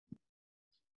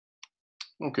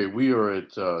Okay, we are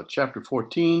at chapter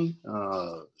 14,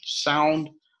 sound.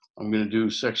 I'm going to do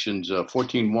sections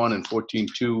 14.1 and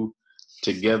 14.2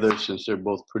 together since they're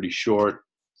both pretty short.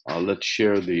 Let's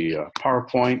share the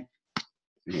PowerPoint.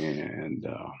 And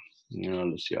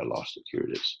let's see, I lost it. Here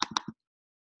it is.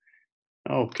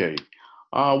 Okay.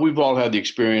 We've all had the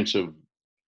experience of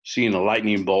seeing a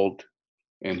lightning bolt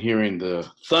and hearing the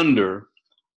thunder,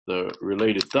 the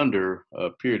related thunder, a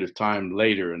period of time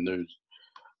later. And there's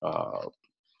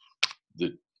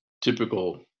the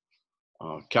typical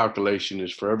calculation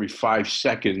is for every 5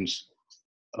 seconds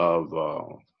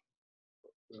of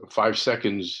 5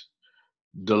 seconds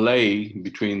delay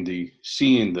between the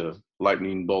seeing the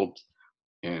lightning bolt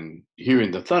and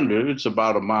hearing the thunder, it's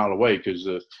about a mile away because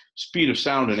the speed of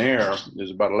sound in air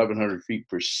is about 1,100 feet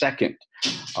per second.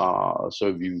 So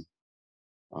if you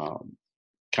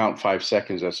count 5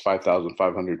 seconds, that's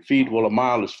 5,500 feet. Well, a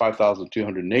mile is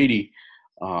 5,280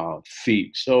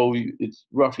 feet. So it's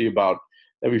roughly about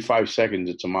every 5 seconds,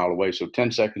 it's a mile away. So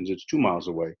 10 seconds, it's 2 miles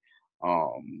away,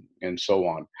 and so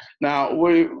on. Now,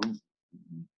 we'll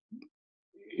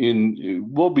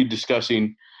be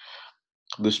discussing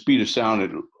the speed of sound at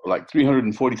like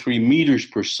 343 meters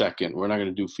per second. We're not going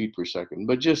to do feet per second,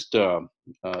 but just kind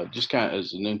of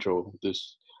as an intro,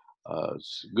 it's a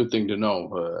good thing to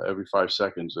know. Every 5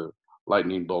 seconds, a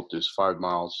lightning bolt is 5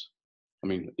 miles.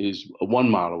 Is 1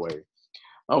 mile away.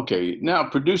 Okay, now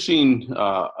producing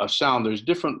a sound. There's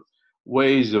different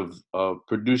ways of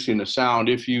producing a sound.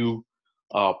 If you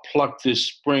pluck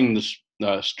this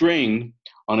string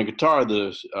on a guitar,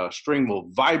 the string will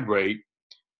vibrate,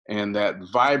 and that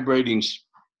vibrating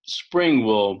spring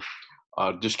will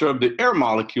disturb the air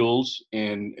molecules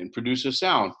and produce a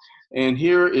sound. And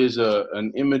here is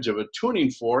an image of a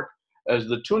tuning fork. As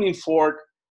the tuning fork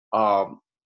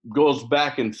goes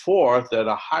back and forth at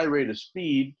a high rate of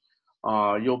speed,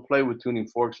 you'll play with tuning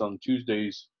forks on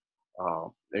Tuesday's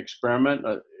experiment.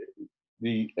 As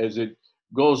it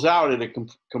goes out, it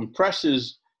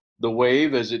compresses the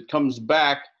wave. As it comes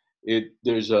back,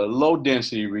 there's a low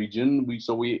density region.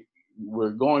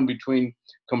 We're going between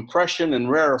compression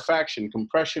and rarefaction,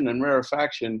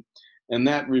 and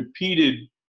that repeated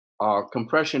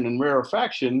compression and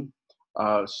rarefaction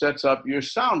sets up your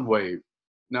sound wave.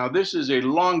 Now, this is a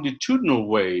longitudinal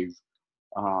wave.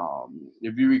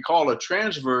 If you recall a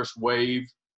transverse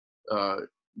wave,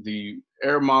 the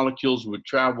air molecules would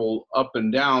travel up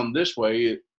and down this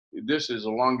way. This is a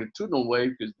longitudinal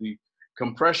wave because the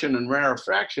compression and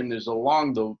rarefaction is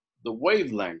along the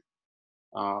wavelength.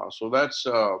 So that's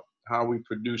how we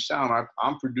produce sound.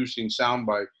 I'm producing sound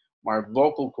by my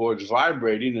vocal cords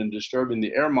vibrating and disturbing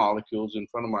the air molecules in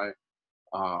front of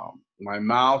my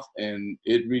mouth, and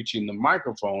it reaching the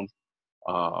microphone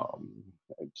for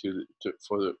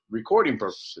the recording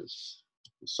purposes.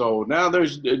 So now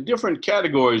there's different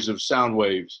categories of sound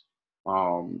waves: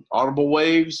 audible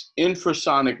waves,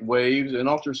 infrasonic waves, and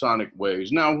ultrasonic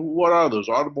waves. Now, what are those?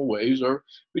 Audible waves are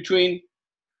between,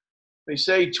 they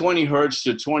say, 20 hertz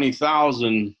to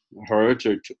 20,000 hertz,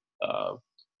 or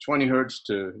 20 hertz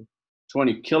to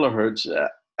 20 kilohertz.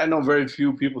 I know very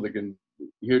few people that can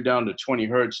hear down to 20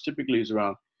 hertz. Typically, it's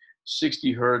around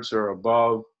 60 hertz or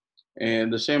above.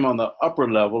 And the same on the upper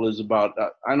level is about,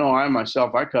 I know I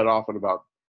myself, I cut off at about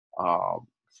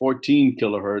 14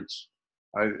 kilohertz.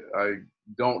 I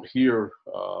don't hear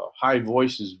high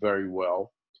voices very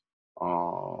well.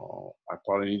 I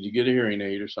probably need to get a hearing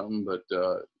aid or something, but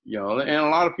and a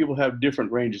lot of people have different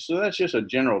ranges. So that's just a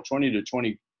general 20 to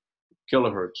 20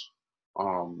 kilohertz.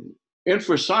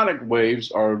 Infrasonic waves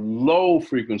are low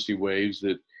frequency waves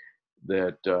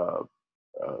that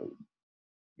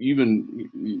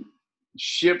even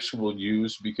ships will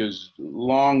use, because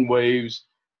long waves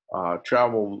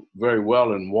travel very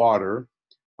well in water,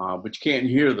 but you can't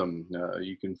hear them.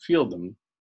 You can feel them.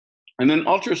 And then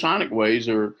ultrasonic waves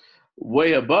are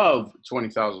way above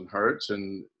 20,000 hertz,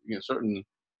 and certain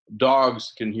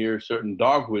dogs can hear certain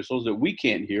dog whistles that we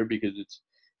can't hear because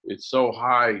it's so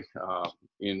high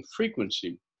in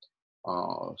frequency.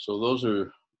 So those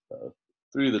are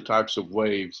three of the types of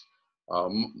waves.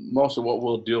 Most of what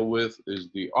we'll deal with is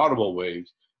the audible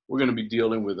waves. We're going to be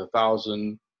dealing with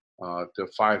 1,000 to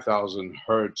 5,000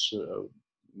 hertz.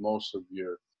 Most of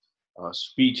your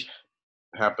speech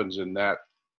happens in that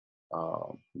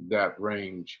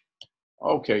range.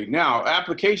 Okay, now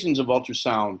applications of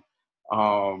ultrasound.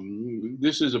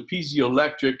 This is a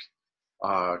piezoelectric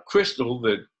crystal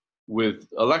that, with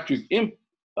electric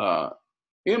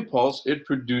impulse, it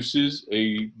produces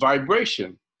a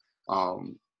vibration.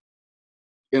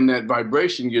 And that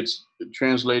vibration gets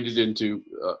translated into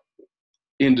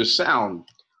sound.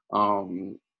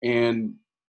 And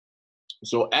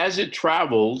So as it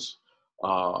travels,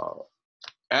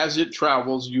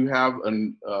 you have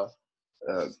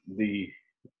the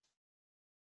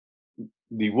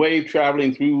wave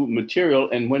traveling through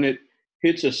material, and when it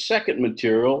hits a second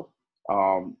material,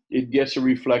 it gets a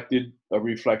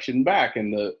reflection back,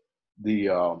 and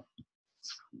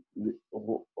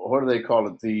what do they call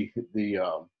it? The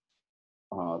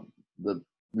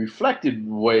reflected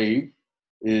wave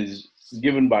is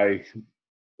given by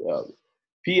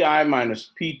pi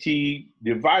minus pt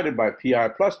divided by pi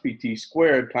plus pt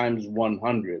squared times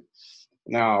 100.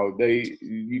 Now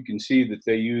you can see that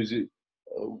they use it.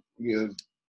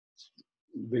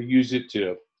 They use it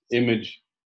to image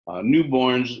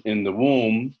newborns in the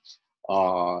womb,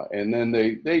 and then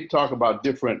they talk about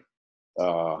different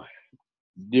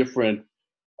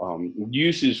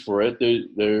uses for it. They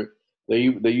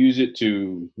use it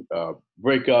to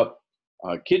break up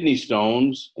kidney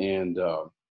stones and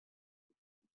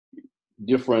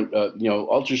different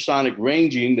ultrasonic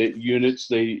ranging units.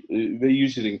 They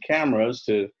use it in cameras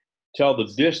to tell the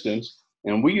distance,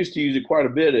 and we used to use it quite a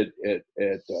bit at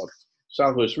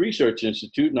Southwest Research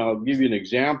Institute. And I'll give you an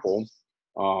example.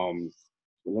 Let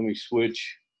me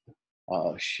switch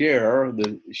share.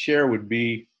 The share would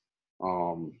be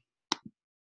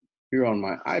here on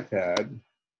my iPad,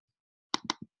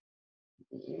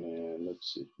 and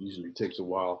let's see, it usually takes a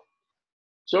while.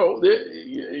 So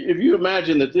if you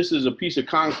imagine that this is a piece of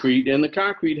concrete, and the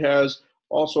concrete has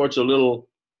all sorts of little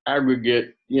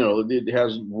aggregate, it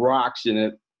has rocks in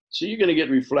it. So you're going to get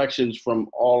reflections from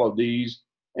all of these.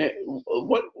 And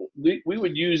what we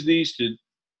would use these to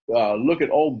look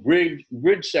at old bridge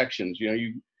sections.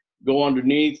 You go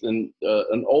underneath an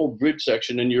old bridge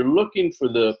section, and you're looking for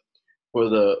the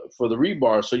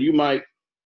rebar. So you might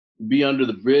be under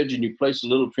the bridge, and you place a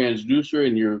little transducer,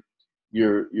 and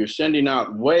you're sending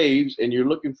out waves, and you're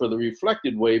looking for the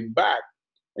reflected wave back.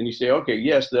 And you say, okay,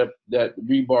 yes, that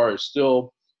rebar is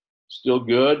still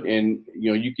good, and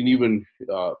you can even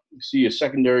see a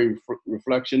secondary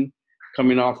reflection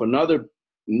coming off another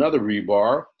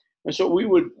rebar. And so we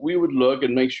would look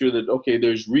and make sure that, okay,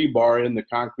 there's rebar in the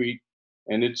concrete,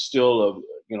 and it's still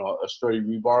a sturdy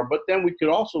rebar. But then we could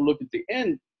also look at the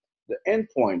end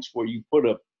points where you put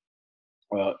a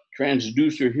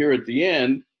transducer here at the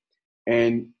end,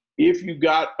 and if you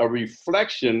got a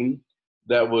reflection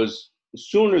that was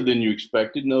sooner than you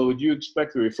expected, in other words, you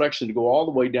expect the reflection to go all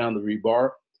the way down the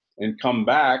rebar and come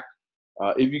back.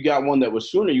 If you got one that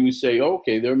was sooner, you would say,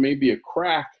 okay, there may be a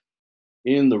crack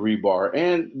in the rebar.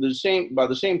 And by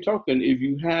the same token, if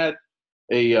you had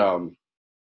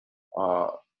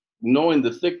knowing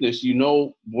the thickness,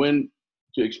 when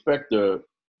to expect the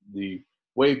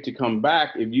wave to come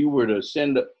back. If you were to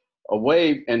send a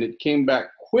wave and it came back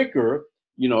quicker,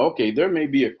 okay, there may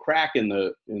be a crack in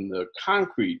the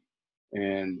concrete,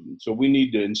 and so we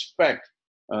need to inspect.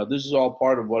 This is all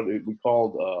part of what we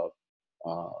called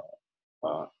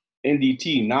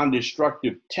NDT,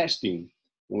 non-destructive testing.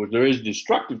 Where there is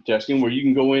destructive testing, where you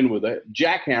can go in with a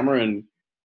jackhammer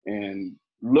and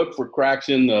look for cracks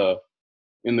in the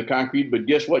concrete, but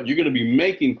guess what? You're going to be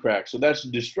making cracks. So that's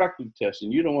destructive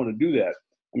testing. You don't want to do that.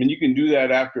 I mean, you can do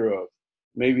that after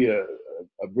maybe a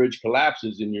bridge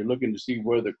collapses and you're looking to see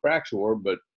where the cracks were,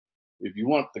 but if you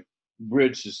want the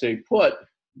bridge to stay put,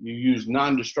 you use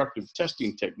non-destructive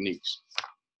testing techniques.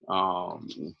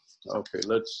 Okay,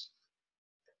 let's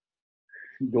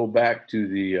go back to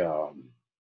the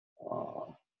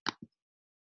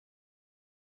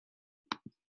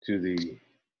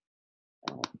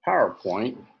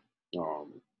PowerPoint,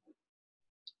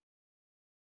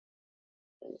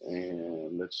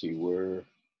 and let's see, where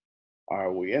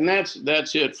are we? And that's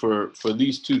it for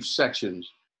these two sections.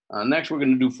 Next, we're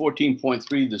going to do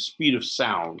 14.3, the speed of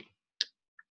sound.